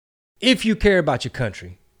if you care about your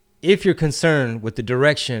country, if you're concerned with the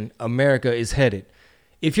direction America is headed,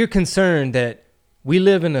 if you're concerned that we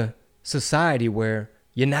live in a society where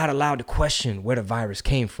you're not allowed to question where the virus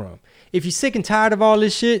came from, if you're sick and tired of all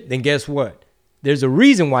this shit, then guess what? There's a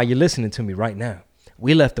reason why you're listening to me right now.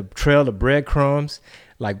 We left a trail of breadcrumbs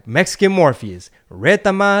like Mexican Morpheus. Red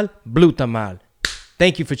tamal, blue tamal.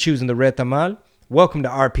 Thank you for choosing the red tamal. Welcome to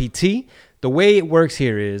RPT. The way it works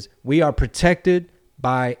here is we are protected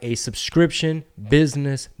by a subscription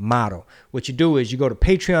business model. What you do is you go to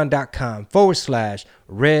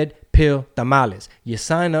patreon.com/red pill tamales. You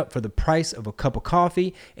sign up for the price of a cup of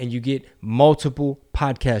coffee and you get multiple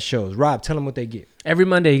podcast shows. Rob, tell them what they get. Every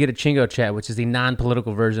Monday, you get a Chingo Chat, which is the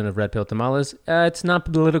non-political version of Red Pill Tamales. It's not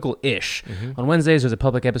political-ish. On Wednesdays, there's a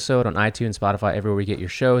public episode on iTunes, Spotify, everywhere you get your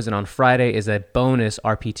shows. And on Friday is a bonus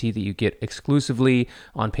RPT that you get exclusively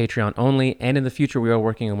on Patreon only. And in the future, we are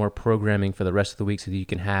working on more programming for the rest of the week so that you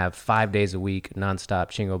can have 5 days a week,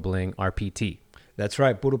 nonstop Chingo Bling RPT. That's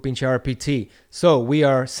right, Puro Pinche RPT. So we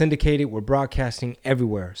are syndicated. We're broadcasting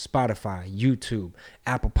everywhere. Spotify, YouTube,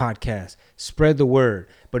 Apple Podcasts. Spread the word.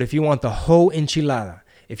 But if you want the whole enchilada,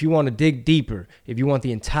 if you want to dig deeper, if you want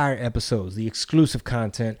the entire episodes, the exclusive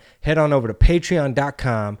content, head on over to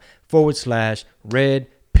patreon.com/red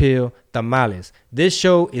pill tamales. This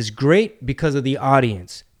show is great because of the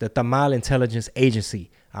audience, the Tamal Intelligence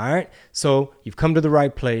Agency. All right? So you've come to the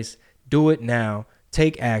right place. Do it now.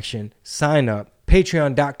 Take action. Sign up.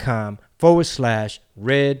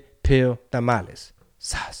 Patreon.com/red pill tamales.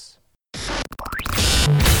 Sas.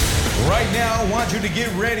 Right now, I want you to get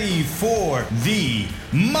ready for the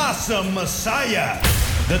Masa Messiah,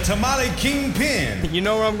 the Tamale Kingpin, You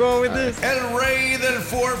know where I'm going with this? El Rey del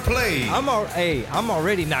Foreplay, I'm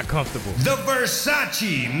already not comfortable. the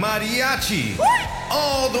Versace Mariachi,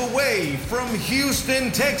 all the way from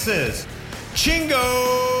Houston, Texas, Chingo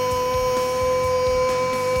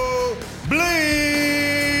Bling.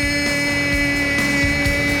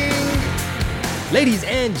 Ladies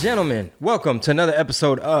and gentlemen, welcome to another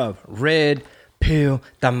episode of Red Pill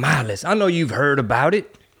Tamales. I know you've heard about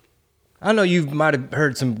it. I know you might have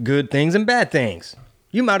heard some good things and bad things.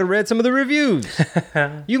 You might have read some of the reviews.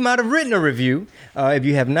 You might have written a review. If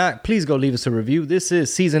you have not, please go leave us a review. This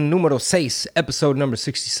is season numero 6, episode number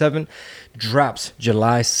 67. Drops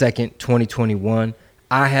July 2nd, 2021.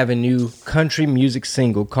 I have a new country music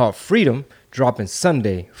single called Freedom, dropping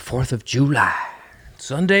Sunday, 4th of July.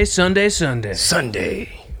 Sunday. Sunday.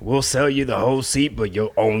 We'll sell you the whole seat, but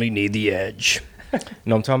you'll only need the edge. You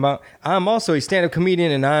know what I'm talking about? I'm also a stand-up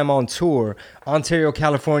comedian, and I am on tour. Ontario,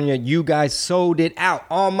 California. You guys sold it out.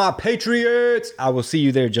 All my patriots. I will see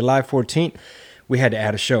you there July 14th. We had to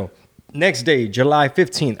add a show. Next day, July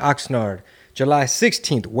 15th, Oxnard. July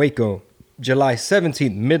 16th, Waco. July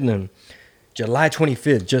 17th, Midland. July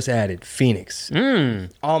 25th, just added, Phoenix.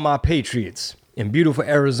 All my patriots in beautiful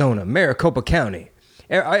Arizona, Maricopa County.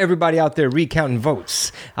 Everybody out there recounting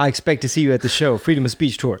votes. I expect to see you at the show, Freedom of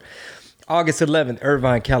Speech Tour. August 11th,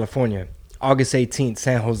 Irvine, California. August 18th,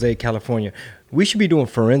 San Jose, California. We should be doing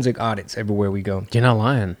forensic audits everywhere we go. You're not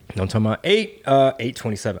lying. I'm talking about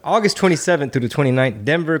 8/27. August 27th through the 29th,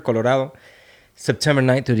 Denver, Colorado. September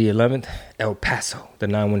 9th through the 11th, El Paso, the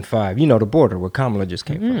 915. You know, the border where Kamala just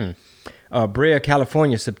came from. Brea,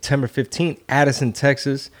 California, September 15th. Addison,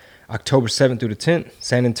 Texas, October 7th through the 10th.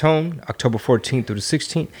 San Antonio, October 14th through the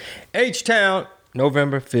 16th. H-Town,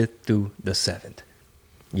 November 5th through the 7th.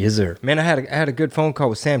 Yes, sir. Man, I had a good phone call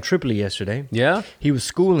with Sam Tripoli yesterday. Yeah? He was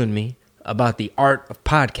schooling me about the art of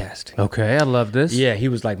podcasting. Okay, I love this. Yeah, he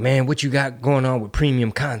was like, man, what you got going on with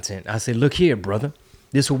premium content? I said, look here, brother.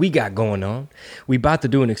 This is what we got going on. We about to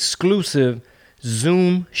do an exclusive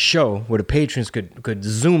Zoom show where the patrons could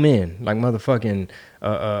zoom in like motherfucking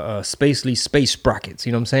space sprockets.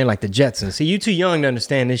 You know what I'm saying? Like the Jetsons. See, you too young to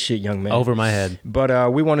understand this shit, young man. Over my head.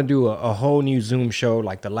 But we want to do a whole new Zoom show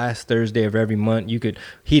like the last Thursday of every month. You could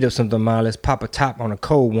heat up some tamales, pop a top on a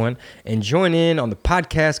cold one, and join in on the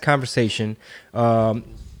podcast conversation.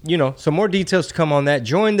 You know, some more details to come on that.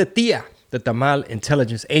 Join the TIA, the Tamal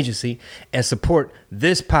Intelligence Agency, and support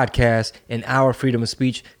this podcast and our freedom of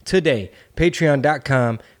speech today.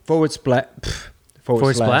 Patreon.com forward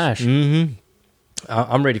slash.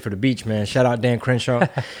 I'm ready for the beach, man. Shout out Dan Crenshaw.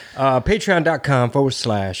 Patreon.com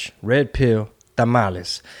 /red pill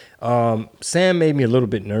tamales. Sam made me a little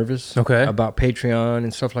bit nervous about Patreon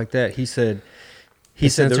and stuff like that. He said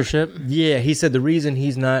censorship? He said the reason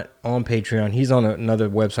he's not on Patreon, he's on another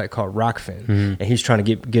website called Rockfin, and he's trying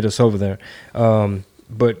to get us over there.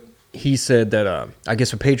 But he said that I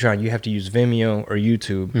guess for Patreon, you have to use Vimeo or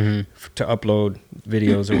YouTube to upload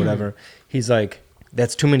videos or whatever. He's like,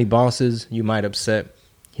 that's too many bosses. You might upset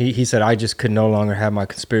He said, I just could no longer have my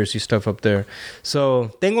conspiracy stuff up there.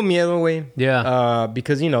 So, tengo miedo, güey. Yeah.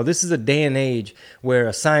 Because, this is a day and age where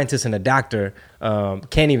a scientist and a doctor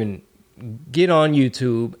can't even get on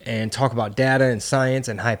YouTube and talk about data and science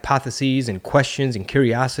and hypotheses and questions and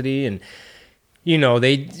curiosity. And,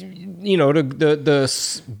 the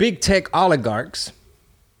big tech oligarchs,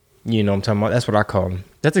 you know what I'm talking about? That's what I call them.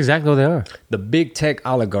 That's exactly what they are. The big tech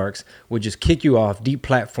oligarchs would just kick you off,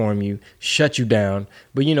 deplatform you, shut you down.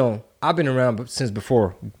 But, I've been around since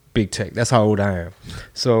before big tech. That's how old I am.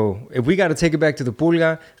 So if we got to take it back to the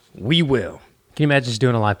Pulga, we will. Can you imagine just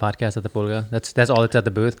doing a live podcast at the Pulga? That's all that's at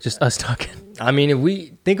the booth, just us talking. I mean, if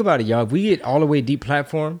we think about it, y'all, if we get all the way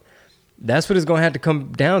deplatformed, that's what it's going to have to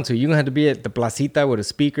come down to. You're going to have to be at the placita with a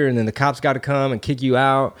speaker, and then the cops got to come and kick you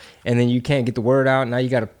out, and then you can't get the word out. Now you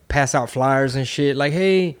got to pass out flyers and shit like,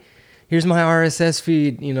 hey, here's my RSS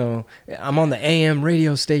feed. I'm on the AM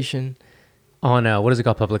radio station. On, what is it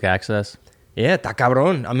called, public access? Yeah, ta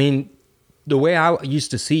cabrón. I mean, the way I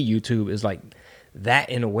used to see YouTube is like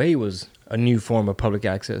that in a way was a new form of public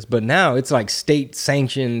access. But now it's like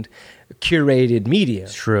state-sanctioned, curated media.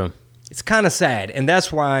 It's true. It's kind of sad, and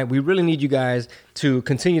that's why we really need you guys to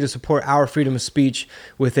continue to support our freedom of speech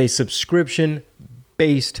with a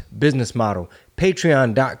subscription-based business model.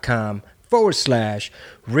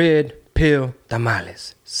 Patreon.com/Red Pill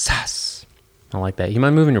Tamales. Sas. I like that. You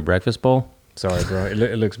mind moving your breakfast bowl? Sorry, bro.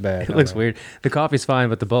 It looks bad. It looks weird. The coffee's fine,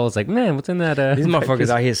 but the bowl is like, man, what's in that? These motherfuckers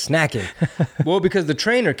out here snacking. Well, because the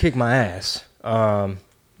trainer kicked my ass.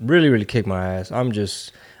 Really, really kicked my ass. I'm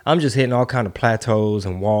just hitting all kind of plateaus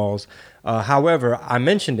and walls. However, I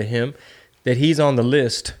mentioned to him that he's on the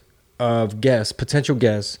list of potential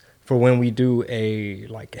guests for when we do a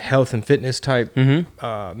like health and fitness type,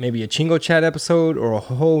 maybe a Chingo Chat episode or a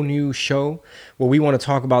whole new show where we want to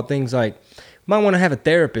talk about things like, we might want to have a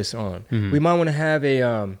therapist on. We might want to have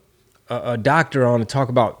a doctor on to talk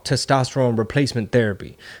about testosterone replacement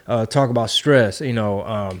therapy, talk about stress,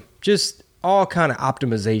 just all kind of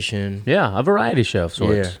optimization. Yeah, a variety show of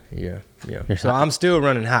sorts. Yeah. So I'm still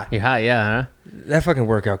running hot. You're hot, yeah, huh? That fucking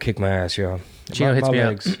workout kicked my ass, y'all. Gio hits me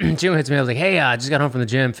up. Gio hits me up. I was like, hey, I just got home from the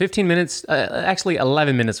gym. 15 minutes, actually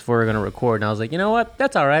 11 minutes before we're going to record. And I was like, you know what?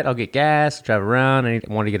 That's all right. I'll get gas, drive around. I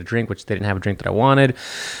wanted to get a drink, which they didn't have a drink that I wanted.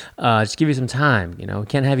 Just give you some time. We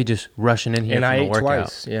can't have you just rushing in here and from I a ate workout.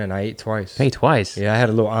 Twice. Yeah, and I ate twice. Hey, twice? Yeah, I had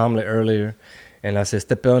a little omelet earlier. And I said,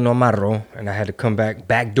 stepeo no marro. And I had to come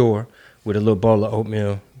back door with a little bowl of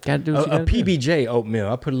oatmeal. Gotta do what you a gotta do. PBJ oatmeal.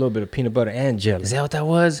 I put a little bit of peanut butter and jelly. Is that what that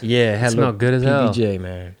was? Yeah, it had a smelled good as hell. PBJ,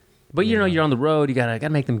 man. But you're on the road. You gotta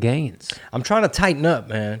make them gains. I'm trying to tighten up,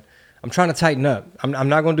 man. I'm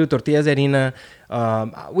not gonna do tortillas de harina.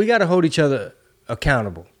 We gotta hold each other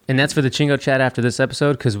accountable. And that's for the Chingo Chat after this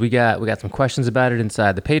episode, because we got some questions about it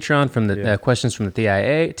inside the Patreon from the questions from the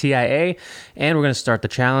TIA, and we're going to start the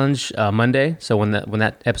challenge Monday. So when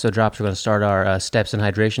that episode drops, we're going to start our steps and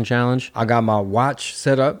hydration challenge. I got my watch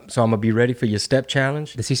set up, so I'm gonna be ready for your step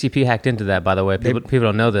challenge. The CCP hacked into that, by the way. People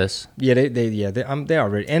don't know this. Yeah, they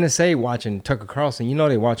already NSA watching Tucker Carlson.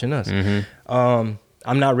 They watching us. I'm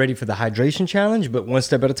not ready for the hydration challenge, but one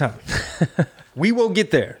step at a time. We will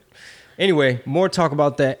get there. Anyway, more talk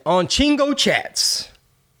about that on Chingo Chats.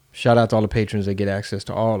 Shout out to all the patrons that get access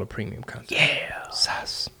to all the premium content. Yeah.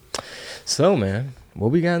 Sass. So, man,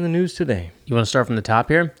 what we got in the news today? You want to start from the top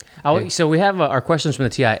here? So we have our questions from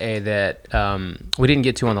the TIA that we didn't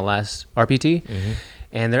get to on the last RPT.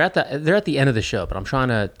 And they're at the end of the show, but I'm trying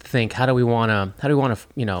to think, how do we want to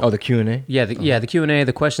the Q&A? Yeah, the Q&A,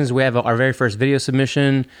 the questions. We have our very first video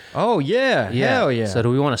submission. Oh, yeah. Hell yeah. So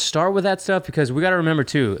do we want to start with that stuff? Because we got to remember,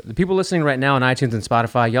 too, the people listening right now on iTunes and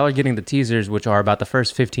Spotify, y'all are getting the teasers, which are about the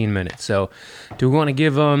first 15 minutes. So do we want to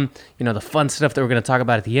give them, the fun stuff that we're going to talk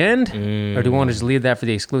about at the end? Or do we want to just leave that for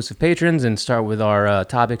the exclusive patrons and start with our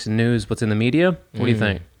topics and news, what's in the media? What do you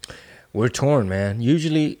think? We're torn, man.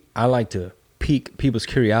 Usually, I like to pique people's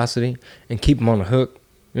curiosity and keep them on the hook.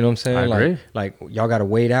 You know what I'm saying? I agree. Like y'all got to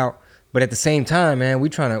wait out, but at the same time, man, we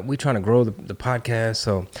trying to grow the podcast.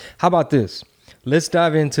 So how about this? Let's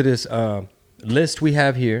dive into this list we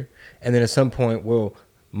have here, and then at some point we'll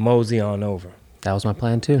mosey on over. That was my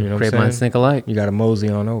plan too. You know Great minds think alike. You got to mosey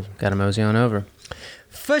on over. Got to mosey on over.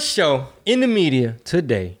 For sure, in the media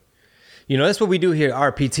today, that's what we do here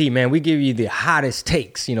at RPT, man. We give you the hottest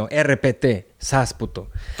takes, RPT, Sasputo.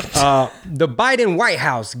 The Biden White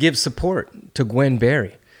House gives support to Gwen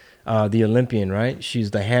Berry, the Olympian, right?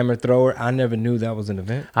 She's the hammer thrower. I never knew that was an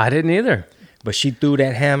event. I didn't either. But she threw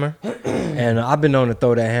that hammer, and I've been known to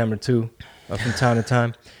throw that hammer too from time to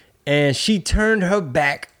time. And she turned her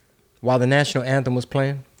back while the national anthem was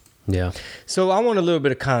playing. Yeah. So I want a little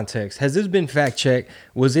bit of context. Has this been fact checked?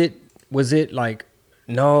 Was it like,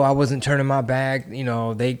 no, I wasn't turning my back. You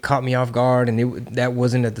know, they caught me off guard, and that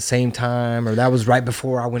wasn't at the same time, or that was right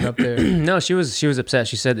before I went up there. No, she was upset.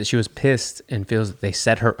 She said that she was pissed and feels that they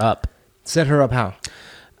set her up. Set her up how?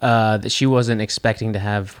 That she wasn't expecting to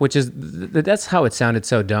have, which is that's how it sounded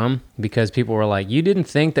so dumb, because people were like, you didn't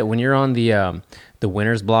think that when you're on the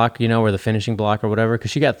winner's block, you know, or the finishing block or whatever,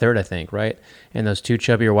 because she got third, I think, right? And those two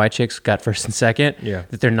chubbier white chicks got first and second. Yeah.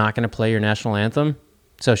 That they're not going to play your national anthem.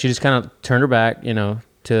 So she just kind of turned her back, you know,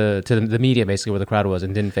 to the media, basically, where the crowd was,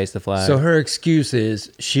 and didn't face the flag. So her excuse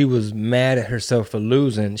is she was mad at herself for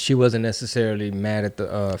losing. She wasn't necessarily mad at the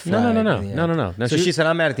flag. No. So she said,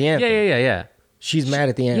 I'm mad at the anthem. Yeah. She's mad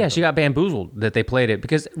at the anthem. Yeah, she got bamboozled that they played it,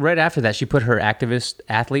 because right after that, she put her activist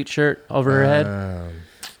athlete shirt over her head.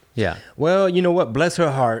 Yeah. Well, you know what? Bless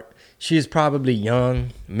her heart. She is probably young,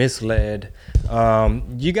 misled.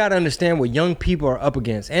 You got to understand what young people are up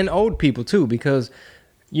against, and old people too, because,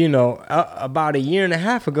 you know, about a year and a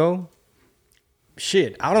half ago,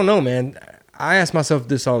 shit, I don't know, man. I ask myself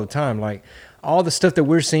this all the time, like all the stuff that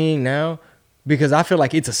we're seeing now, because I feel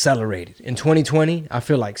like it's accelerated. In 2020, I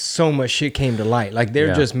feel like so much shit came to light. Like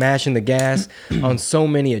they're just mashing the gas on so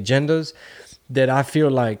many agendas that I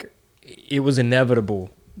feel like it was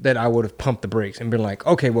inevitable that I would have pumped the brakes and been like,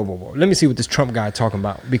 okay, whoa. Let me see what this Trump guy talking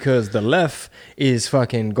about, because the left is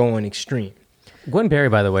fucking going extreme. Gwen Berry,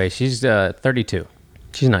 by the way, she's 32.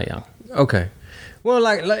 She's not young. Okay. Well,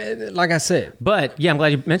 like I said. But, yeah, I'm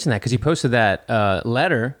glad you mentioned that, because you posted that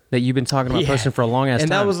letter that you've been talking about posting for a long-ass time.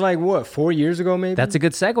 And that was like, what, 4 years ago maybe? That's a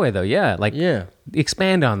good segue, though, yeah. Like,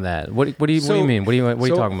 expand on that. What do you mean? What are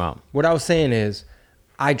you talking about? What I was saying is,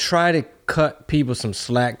 I try to cut people some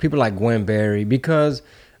slack, people like Gwen Berry, because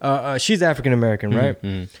she's African-American, right?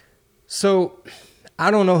 Mm-hmm. So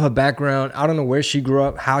I don't know her background. I don't know where she grew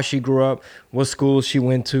up, how she grew up, what schools she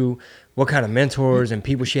went to, what kind of mentors and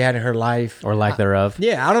people she had in her life. Or lack thereof.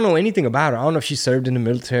 I don't know anything about her. I don't know if she served in the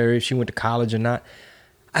military, if she went to college or not.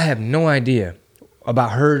 I have no idea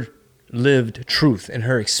about her lived truth and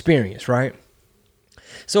her experience, right?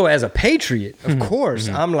 So as a patriot, of course,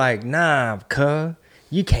 I'm like, nah, cuh,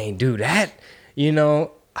 you can't do that, you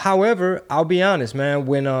know. However, I'll be honest, man,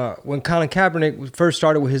 when Colin Kaepernick first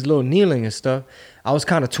started with his little kneeling and stuff, I was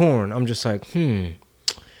kind of torn. I'm just like,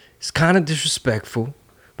 it's kind of disrespectful.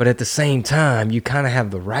 But at the same time, you kind of have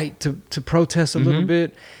the right to protest a little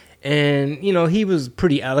bit. And, you know, he was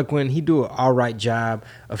pretty eloquent. He do an all right job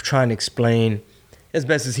of trying to explain as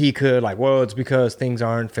best as he could, like, well, it's because things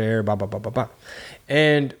aren't fair, blah, blah, blah, blah, blah.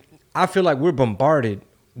 And I feel like we're bombarded,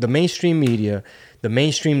 the mainstream media, the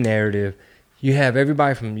mainstream narrative. You have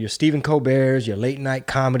everybody from your Stephen Colbert's, your late night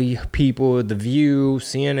comedy people, The View,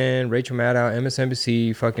 CNN, Rachel Maddow,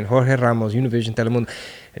 MSNBC, fucking Jorge Ramos, Univision, Telemundo,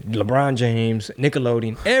 LeBron James,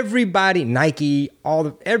 Nickelodeon, everybody, Nike,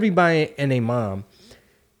 everybody and their mom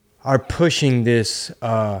are pushing this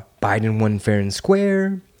Biden won fair and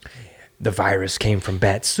square. The virus came from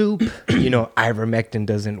bat soup. You know, ivermectin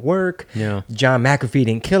doesn't work. Yeah. John McAfee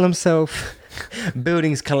didn't kill himself.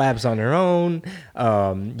 Buildings collapse on their own.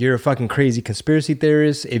 You're a fucking crazy conspiracy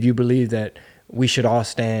theorist if you believe that we should all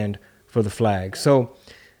stand for the flag. So,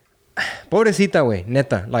 pobrecita, wey,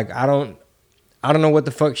 neta. Like, I don't know what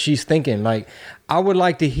the fuck she's thinking. Like, I would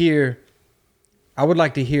like to hear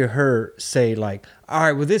her say, like, all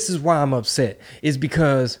right, well, this is why I'm upset. It's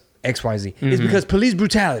because XYZ. It's because police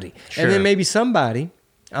brutality. Sure. And then maybe somebody,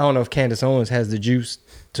 I don't know if Candace Owens has the juice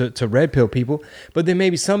to red pill people, but then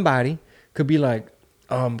maybe somebody could be like,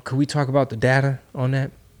 could we talk about the data on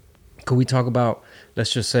that? Could we talk about,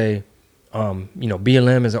 let's just say,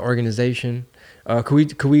 BLM as an organization?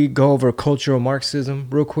 Could we go over cultural Marxism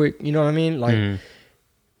real quick? You know what I mean? Like,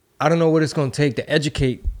 I don't know what it's going to take to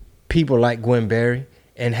educate people like Gwen Berry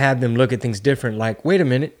and have them look at things different. Like, wait a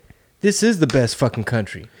minute, this is the best fucking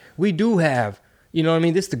country. We do have, you know what I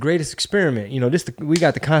mean? This is the greatest experiment. You know, we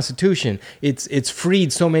got the Constitution. It's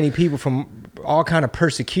freed so many people from all kind of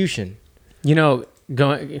persecution. You know,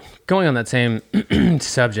 going on that same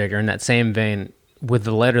subject, or in that same vein, with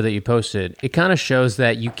the letter that you posted, it kind of shows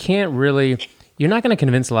that you're not going to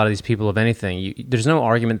convince a lot of these people of anything. There's no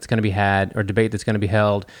argument that's going to be had or debate that's going to be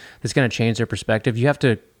held that's going to change their perspective. You have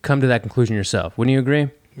to come to that conclusion yourself. Wouldn't you agree?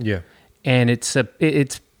 Yeah. And it's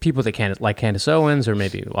people that like Candace Owens, or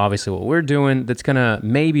maybe obviously what we're doing, that's gonna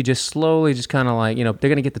maybe just slowly, just kind of like, you know, they're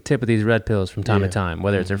gonna get the tip of these red pills from time to time,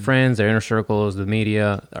 whether it's their friends, their inner circles, the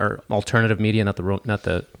media, or alternative media, not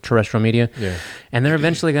the terrestrial media. Yeah. And they're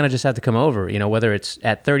eventually gonna just have to come over, you know, whether it's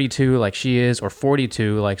at 32 like she is, or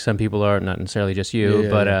 42 like some people are, not necessarily just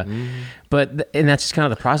you, and that's just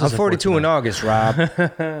kind of the process. I'm 42 in August, Rob.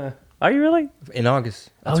 Are you really? In August.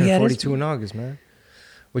 I turned 42 in August, man.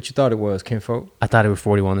 What you thought it was, kinfolk? I thought it was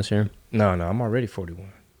 41 this year. No, I'm already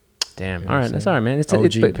 41. Damn. All right, that's all right, man. It's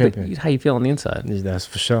OG but how you feel on the inside? That's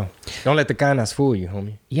for sure. Don't let the kindness fool you,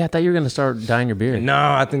 homie. Yeah, I thought you were going to start dyeing your beard. No,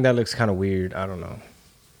 I think that looks kind of weird. I don't know.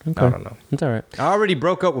 Okay. I don't know. It's all right. I already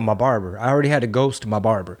broke up with my barber. I already had to ghost my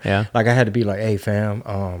barber. Yeah. Like, I had to be like, hey,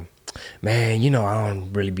 fam, man, you know, I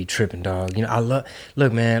don't really be tripping, dog. You know,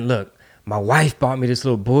 look, my wife bought me this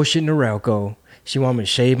little bullshit Norelco. She wanted me to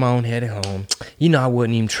shave my own head at home. You know, I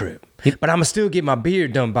wouldn't even trip. But I'm going to still get my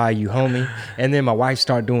beard done by you, homie. And then my wife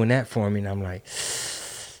started doing that for me. And I'm like,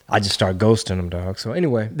 I just start ghosting them, dog. So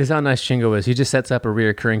anyway. This is how nice Chingo is. He just sets up a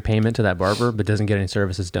reoccurring payment to that barber, but doesn't get any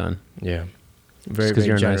services done. Yeah. Very, very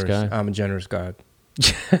you're generous. A nice guy. I'm a generous God.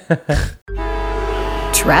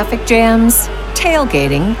 Traffic jams,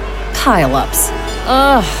 tailgating, pileups.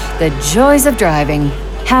 Ugh, the joys of driving.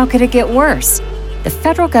 How could it get worse? The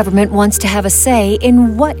federal government wants to have a say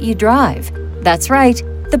in what you drive. That's right.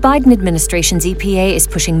 The Biden administration's EPA is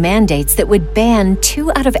pushing mandates that would ban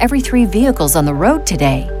 2 out of every 3 vehicles on the road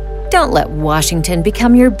today. Don't let Washington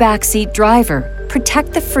become your backseat driver.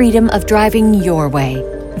 Protect the freedom of driving your way.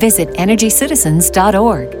 Visit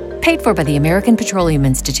EnergyCitizens.org. Paid for by the American Petroleum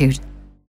Institute.